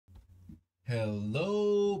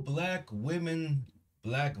Hello, black women,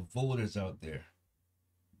 black voters out there.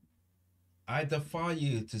 I defy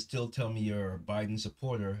you to still tell me you're a Biden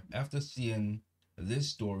supporter after seeing this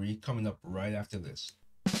story coming up right after this.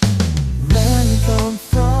 Random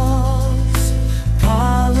thoughts,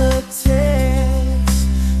 politics,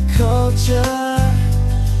 culture,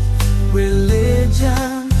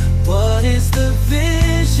 religion. What is the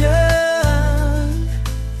vision?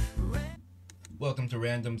 Welcome to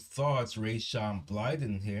Random Thoughts. Rayshawn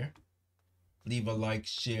Blyden here. Leave a like,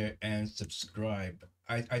 share, and subscribe.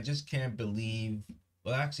 I just can't believe.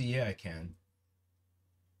 Well, actually, yeah, I can.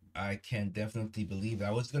 I can definitely believe it.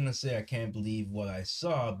 I was gonna say I can't believe what I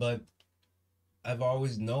saw, but I've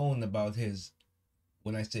always known about his.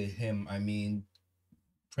 When I say him, I mean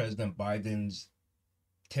President Biden's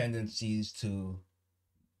tendencies to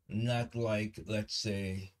not like, let's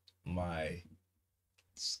say, my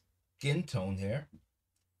skin tone here.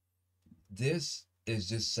 This is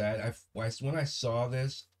just sad. When I saw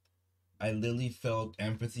this, I literally felt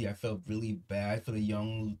empathy. I felt really bad for the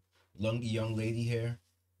young lady here.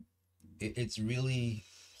 It's really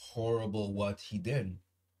horrible what he did.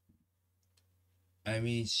 I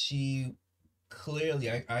mean, she clearly,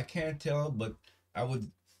 I can't tell, but I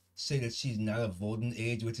would say that she's not of voting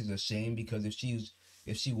age, which is a shame because if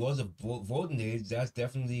she was of voting age, that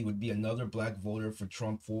definitely would be another black voter for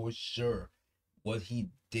Trump for sure. What he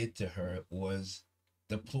did to her was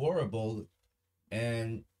deplorable,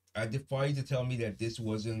 and I defy you to tell me that this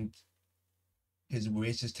wasn't his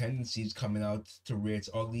racist tendencies coming out to rear its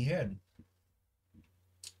ugly head.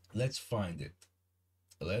 Let's find it.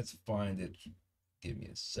 Let's find it. Give me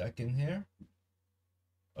a second here.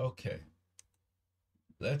 Okay.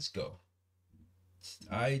 Let's go.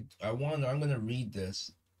 I'm gonna read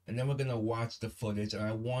this and then we're gonna watch the footage, and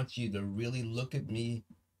I want you to really look at me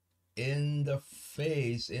in the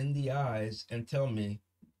face, in the eyes, and tell me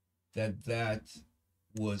that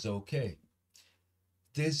was okay.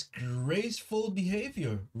 Disgraceful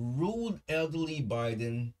behavior. Rude elderly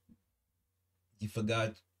Biden. You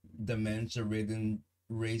forgot dementia-ridden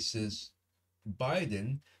racist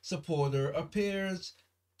Biden supporter appears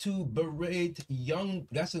to berate young.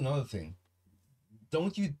 That's another thing.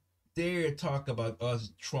 Don't you dare talk about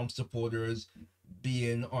us Trump supporters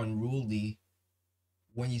being unruly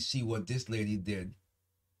when you see what this lady did.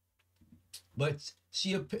 But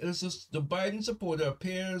the Biden supporter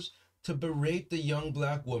appears to berate the young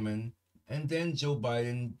black woman, and then Joe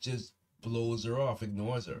Biden just blows her off,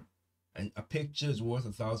 ignores her. And a picture is worth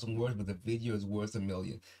 1,000 words, but the video is worth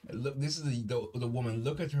 1,000,000. And look, this is the woman.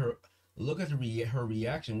 Look at her. Look at her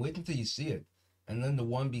reaction. Wait until you see it. And then the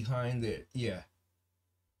one behind it, yeah,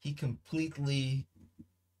 he completely,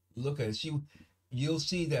 look at it. You'll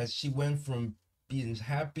see that she went from being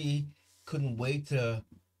happy, couldn't wait to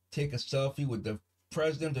take a selfie with the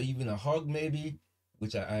president or even a hug maybe,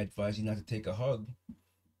 which I advise you not to take a hug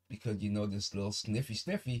because you know this little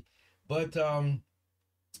sniffy. But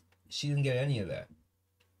she didn't get any of that.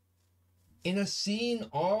 In a scene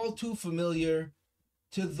all too familiar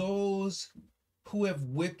to those who have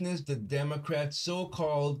witnessed the Democrats'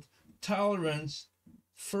 so-called tolerance,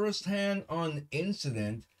 firsthand on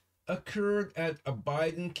incident occurred at a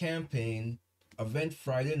Biden campaign event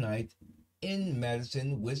Friday night in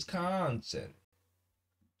Madison, Wisconsin.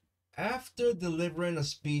 After delivering a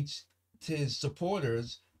speech to his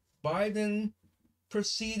supporters, Biden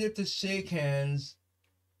proceeded to shake hands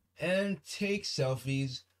and take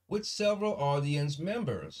selfies with several audience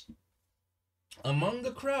members. Among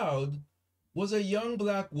the crowd was a young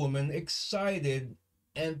black woman excited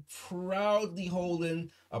and proudly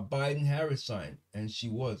holding a Biden-Harris sign, and she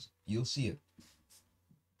was. You'll see it.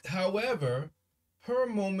 However, her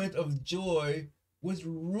moment of joy was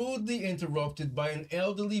rudely interrupted by an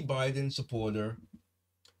elderly Biden supporter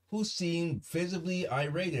who seemed visibly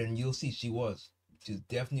irate, and you'll see she was. She's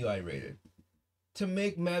definitely irate. To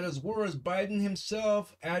make matters worse, Biden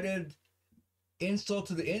himself added insult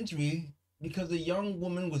to the injury because the young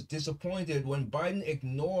woman was disappointed when Biden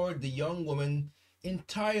ignored the young woman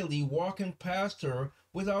entirely, walking past her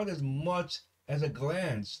without as much as a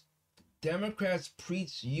glance. Democrats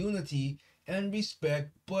preach unity and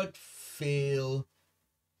respect, but fail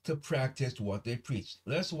to practice what they preach.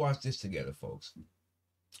 Let's watch this together, folks.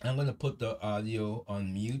 I'm going to put the audio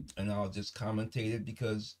on mute and I'll just commentate it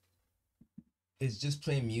because it's just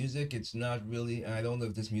plain music. It's not really, and I don't know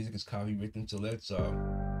if this music is copywritten, so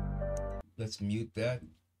let's mute that.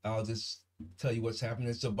 I'll just tell you what's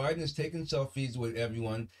happening. So Biden is taking selfies with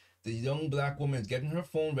everyone. The young black woman is getting her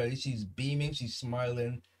phone ready. She's beaming. She's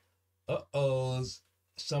smiling. Uh-oh.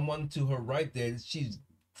 Someone to her right there, she's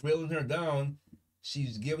drilling her down.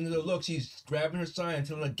 She's giving it a look. She's grabbing her sign and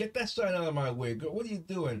telling her, "Get that sign out of my way, girl. What are you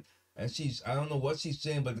doing?" And I don't know what she's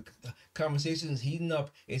saying, but the conversation is heating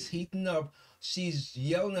up. It's heating up. She's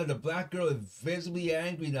yelling at the black girl, is visibly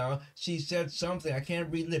angry now. She said something. I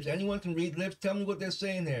can't read lips. Anyone can read lips? Tell me what they're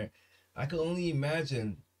saying here. I can only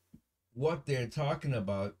imagine what they're talking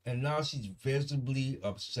about. And now she's visibly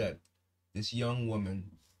upset. This young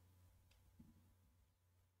woman.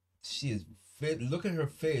 She is fit. Look at her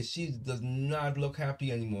face. She does not look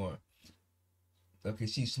happy anymore. Okay,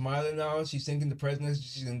 she's smiling now. She's thinking the president,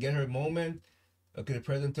 she's gonna get her moment. Okay, the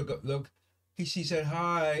president took a look. She said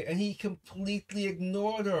hi, and he completely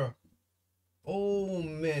ignored her. Oh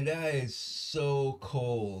man, that is so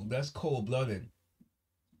cold. That's cold-blooded.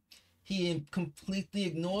 He completely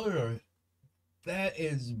ignored her. That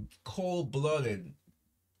is cold-blooded.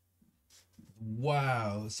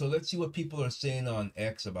 Wow. So let's see what people are saying on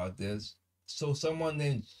X about this. So someone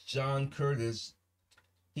named John Curtis,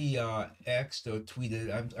 he X'd or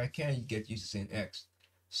tweeted, I can't get used to saying X.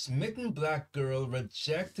 Smitten black girl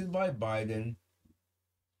rejected by Biden,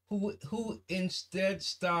 who instead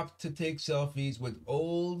stopped to take selfies with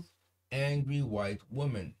old, angry white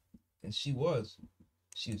woman. And she was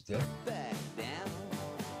there.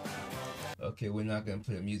 Okay, we're not gonna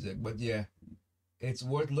play the music, but yeah, it's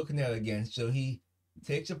worth looking at again. So he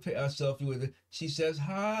takes a selfie with her. She says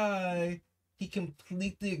hi. He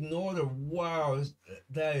completely ignored her. Wow,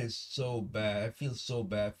 that is so bad. I feel so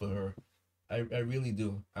bad for her. I really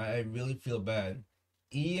do. I really feel bad.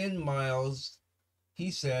 Ian Miles,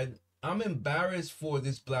 he said, "I'm embarrassed for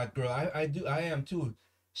this black girl. I am too.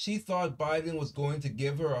 She thought Biden was going to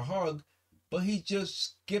give her a hug, but he just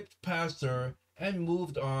skipped past her and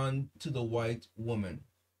moved on to the white woman."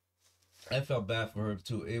 I felt bad for her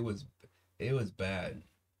too. It was bad.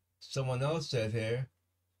 Someone else said here,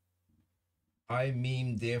 I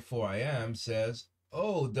meme therefore I am, says,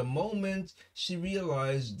 "Oh, the moment she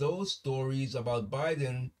realized those stories about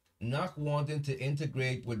Biden not wanting to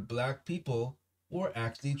integrate with black people were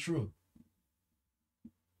actually true."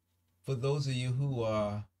 For those of you who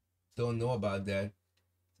don't know about that,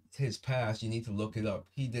 his past, you need to look it up.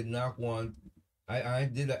 He did not want, I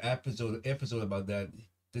did an episode about that.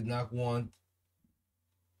 Did not want,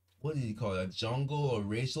 what did he call it, a jungle or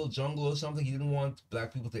racial jungle or something? He didn't want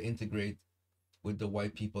black people to integrate with the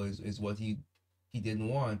white people is what he didn't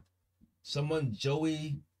want. Someone,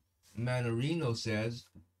 Joey Manorino, says,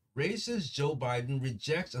 "Racist Joe Biden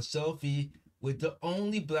rejects a selfie with the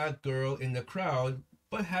only black girl in the crowd,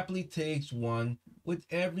 but happily takes one with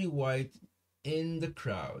every white in the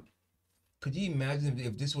crowd." Could you imagine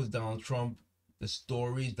if this was Donald Trump, the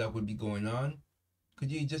stories that would be going on?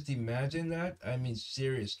 Could you just imagine that? I mean,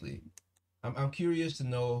 seriously. I'm curious to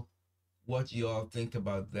know what you all think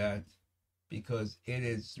about that, because it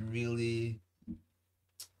is really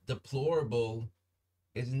deplorable.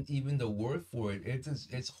 Isn't even the word for it.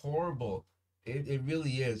 It's horrible. It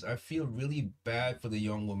really is. I feel really bad for the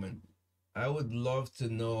young woman. I would love to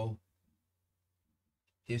know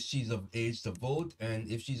if she's of age to vote, and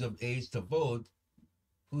if she's of age to vote,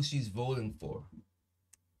 who she's voting for.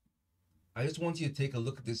 I just want you to take a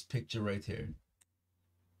look at this picture right here.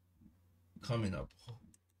 Coming up.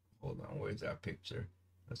 Hold on, where's that picture?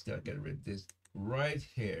 Let's gotta get rid of this right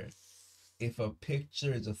here. If a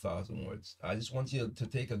picture is 1,000 words, I just want you to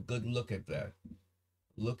take a good look at that.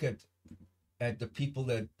 Look at the people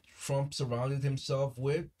that Trump surrounded himself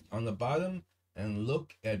with on the bottom, and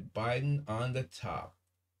look at Biden on the top.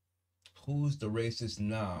 Who's the racist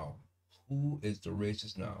now? Who is the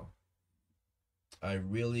racist now? I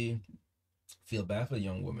really feel bad for the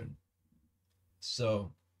young woman.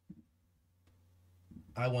 So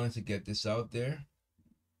I wanted to get this out there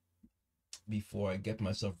before I get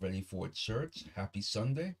myself ready for church. Happy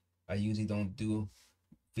Sunday. I usually don't do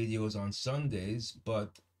videos on Sundays,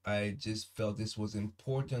 but I just felt this was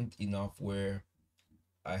important enough where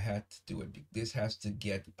I had to do it. This has to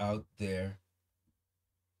get out there,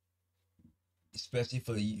 especially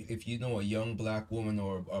for if you know a young black woman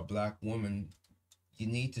or a black woman, you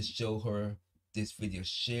need to show her this video.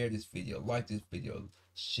 Share this video, like this video,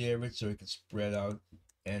 share it so it can spread out.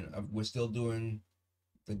 And we're still doing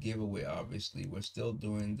the giveaway. Obviously, we're still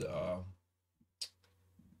doing the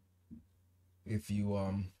if you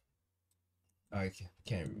I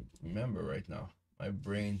can't remember right now. My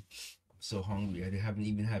brain, I'm so hungry. I haven't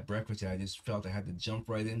even had breakfast yet. I just felt I had to jump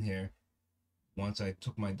right in here. Once I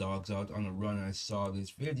took my dogs out on a run and I saw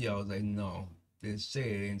this video, I was like, no, they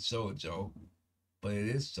say it ain't so, Joe. But it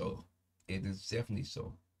is so. It is definitely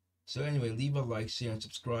so. So anyway, leave a like, share, and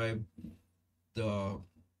subscribe.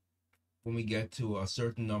 When we get to a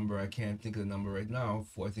certain number, I can't think of the number right now.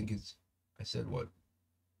 I think I said what?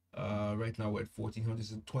 Right now we're at 1,400,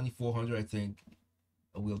 so 2,400, I think.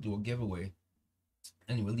 We'll do a giveaway.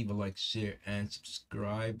 Anyway, leave a like, share, and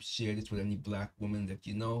subscribe. Share this with any black woman that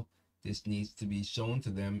you know. This needs to be shown to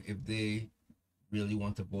them if they really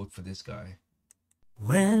want to vote for this guy.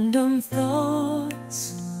 Random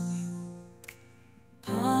thoughts,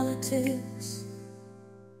 politics,